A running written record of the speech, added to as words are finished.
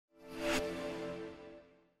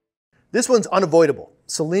This one's unavoidable.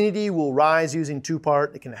 Salinity will rise using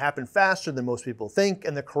two-part. It can happen faster than most people think,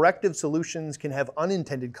 and the corrective solutions can have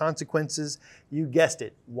unintended consequences. You guessed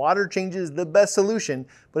it, water change is the best solution,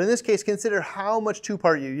 but in this case, consider how much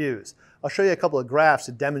two-part you use. I'll show you a couple of graphs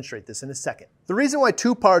to demonstrate this in a second. The reason why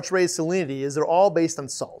two parts raise salinity is they're all based on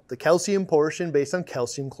salt. The calcium portion based on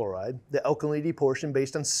calcium chloride, the alkalinity portion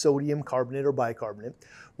based on sodium carbonate or bicarbonate.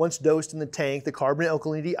 Once dosed in the tank, the carbonate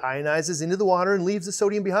alkalinity ionizes into the water and leaves the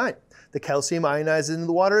sodium behind. The calcium ionizes into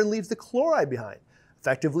the water and leaves the chloride behind,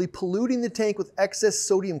 effectively polluting the tank with excess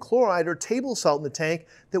sodium chloride or table salt in the tank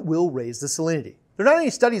that will raise the salinity. There are not any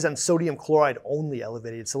studies on sodium chloride only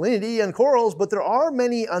elevated salinity on corals, but there are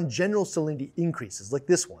many on general salinity increases, like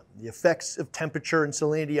this one, the effects of temperature and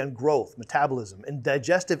salinity on growth, metabolism, and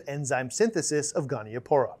digestive enzyme synthesis of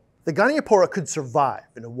Goniopora. The Goniopora could survive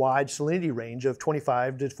in a wide salinity range of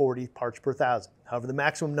 25 to 40 parts per thousand. However, the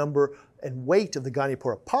maximum number and weight of the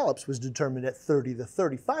Goniopora polyps was determined at 30 to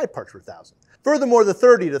 35 parts per thousand. Furthermore, the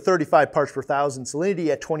 30 to 35 parts per thousand salinity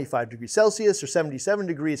at 25 degrees Celsius or 77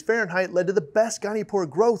 degrees Fahrenheit led to the best Goniopora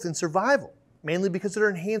growth and survival, mainly because of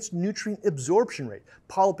their enhanced nutrient absorption rate,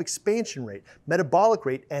 polyp expansion rate, metabolic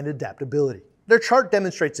rate, and adaptability. Their chart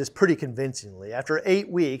demonstrates this pretty convincingly. After 8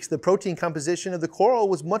 weeks, the protein composition of the coral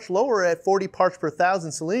was much lower at 40 parts per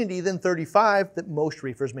thousand salinity than 35 that most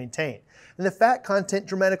reefers maintain, and the fat content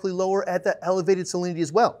dramatically lower at the elevated salinity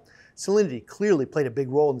as well. Salinity clearly played a big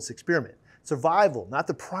role in this experiment. Survival, not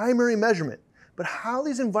the primary measurement, but how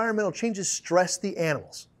these environmental changes stress the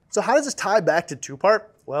animals. So how does this tie back to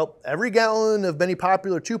two-part? Well, every gallon of many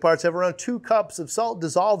popular two-parts have around 2 cups of salt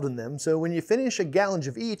dissolved in them, so when you finish a gallon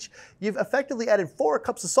of each, you've effectively added 4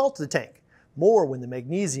 cups of salt to the tank, more when the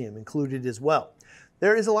magnesium included as well.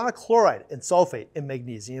 There is a lot of chloride and sulfate in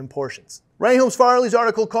magnesium portions. Ray Holmes Farley's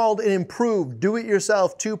article called An Improved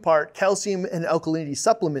Do-It-Yourself Two-Part Calcium and Alkalinity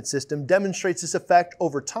Supplement System demonstrates this effect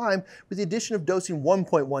over time with the addition of dosing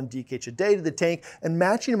 1.1 DKH a day to the tank and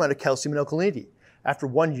matching amount of calcium and alkalinity. After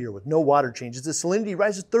 1 year with no water changes, the salinity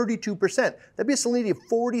rises 32%. That'd be a salinity of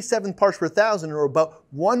 47 parts per thousand, or about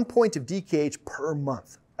 1 point of DKH per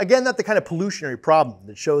month. Again, not the kind of pollutionary problem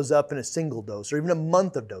that shows up in a single dose or even a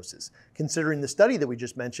month of doses. Considering the study that we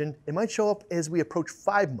just mentioned, it might show up as we approach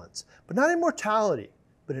 5 months, but not in mortality,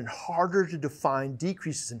 but in harder to define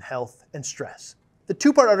decreases in health and stress. The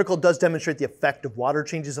two-part article does demonstrate the effect of water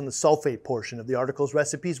changes on the sulfate portion of the article's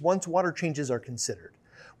recipes once water changes are considered.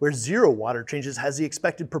 Where 0 water changes has the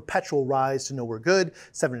expected perpetual rise to nowhere good,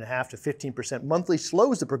 7.5 to 15% monthly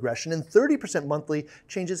slows the progression, and 30% monthly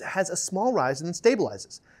changes has a small rise and then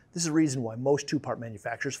stabilizes. This is the reason why most two-part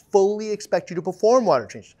manufacturers fully expect you to perform water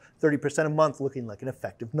changes, 30% a month looking like an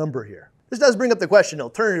effective number here. This does bring up the question,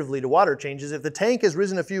 alternatively to water changes, if the tank has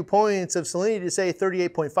risen a few points of salinity to say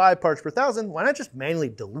 38.5 parts per thousand, why not just manually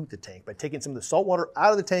dilute the tank by taking some of the salt water out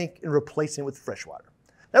of the tank and replacing it with fresh water?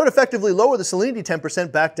 That would effectively lower the salinity 10%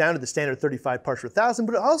 back down to the standard 35 parts per thousand,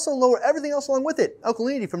 but it also lower everything else along with it.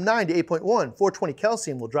 Alkalinity from 9 to 8.1, 420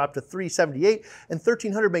 calcium will drop to 378, and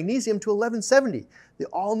 1300 magnesium to 1170. They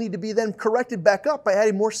all need to be then corrected back up by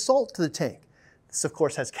adding more salt to the tank. This, of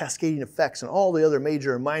course, has cascading effects on all the other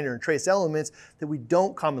major and minor and trace elements that we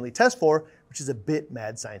don't commonly test for, which is a bit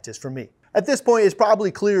mad scientist for me. At this point, it's probably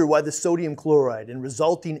clear why the sodium chloride and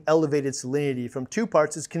resulting elevated salinity from two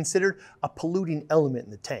parts is considered a polluting element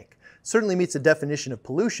in the tank. Certainly meets the definition of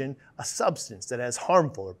pollution, a substance that has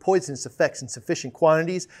harmful or poisonous effects in sufficient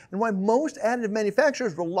quantities, and why most additive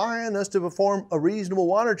manufacturers rely on us to perform a reasonable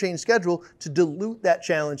water change schedule to dilute that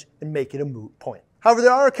challenge and make it a moot point. However,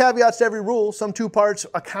 there are caveats to every rule. Some two parts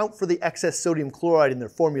account for the excess sodium chloride in their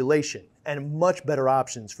formulation, and much better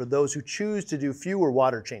options for those who choose to do fewer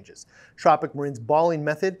water changes. Tropic Marine's balling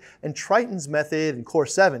method and Triton's method in Core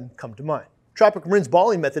 7 come to mind. Tropic Marine's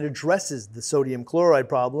balling method addresses the sodium chloride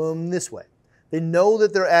problem this way. They know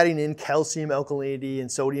that they're adding in calcium alkalinity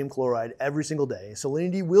and sodium chloride every single day.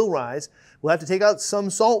 Salinity will rise. We'll have to take out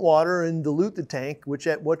some salt water and dilute the tank,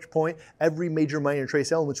 at which point every major minor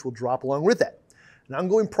trace elements will drop along with that. An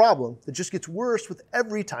ongoing problem that just gets worse with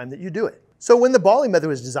every time that you do it. So when the balling method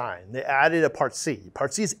was designed, they added a Part C.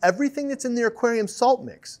 Part C is everything that's in their aquarium salt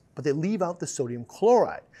mix, but they leave out the sodium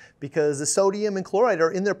chloride because the sodium and chloride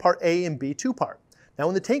are in their Part A and B two-part. Now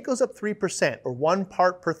when the tank goes up 3% or 1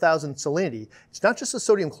 part per thousand salinity, it's not just the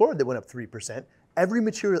sodium chloride that went up 3%, every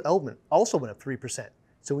material element also went up 3%.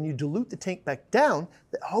 So when you dilute the tank back down,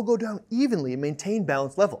 they all go down evenly and maintain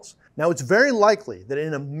balanced levels. Now it's very likely that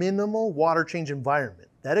in a minimal water change environment,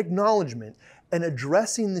 that acknowledgement and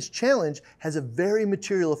addressing this challenge has a very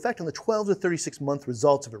material effect on the 12 to 36 month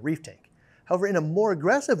results of a reef tank. However, in a more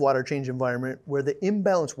aggressive water change environment where the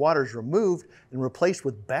imbalanced water is removed and replaced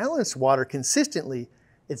with balanced water consistently,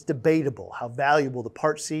 it's debatable how valuable the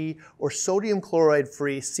Part C or sodium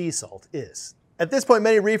chloride-free sea salt is. At this point,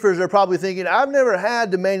 many reefers are probably thinking, I've never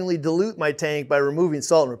had to manually dilute my tank by removing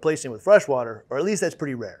salt and replacing it with fresh water, or at least that's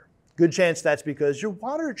pretty rare. Good chance that's because your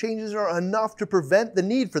water changes are enough to prevent the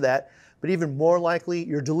need for that, but even more likely,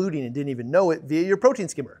 you're diluting and didn't even know it via your protein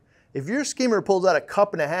skimmer. If your skimmer pulls out 1.5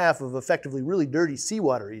 cups of effectively really dirty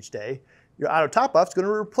seawater each day, your auto top-off is going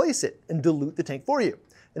to replace it and dilute the tank for you.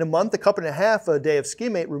 In a month, 1.5 cups a day of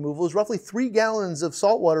skimmate removal is roughly 3 gallons of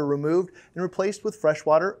salt water removed and replaced with fresh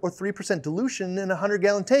water, or 3% dilution in a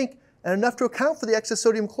 100-gallon tank, and enough to account for the excess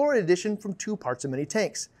sodium chloride addition from 2 parts in many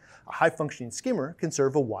tanks. A high-functioning skimmer can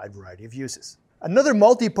serve a wide variety of uses. Another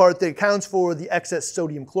multi-part that accounts for the excess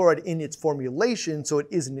sodium chloride in its formulation so it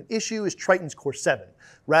isn't an issue is Triton's Core 7.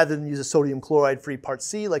 Rather than use a sodium chloride-free Part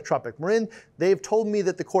C like Tropic Marin, they've told me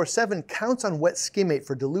that the Core 7 counts on wet skimmate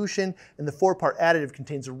for dilution, and the 4-part additive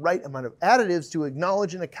contains the right amount of additives to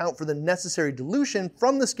acknowledge and account for the necessary dilution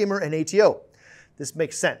from the skimmer and ATO. This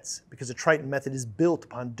makes sense because the Triton method is built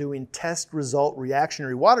upon doing test result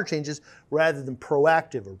reactionary water changes rather than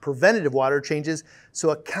proactive or preventative water changes,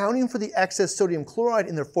 so accounting for the excess sodium chloride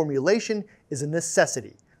in their formulation is a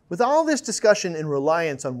necessity. With all this discussion and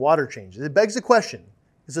reliance on water changes, it begs the question,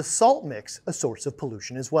 is a salt mix a source of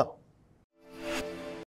pollution as well?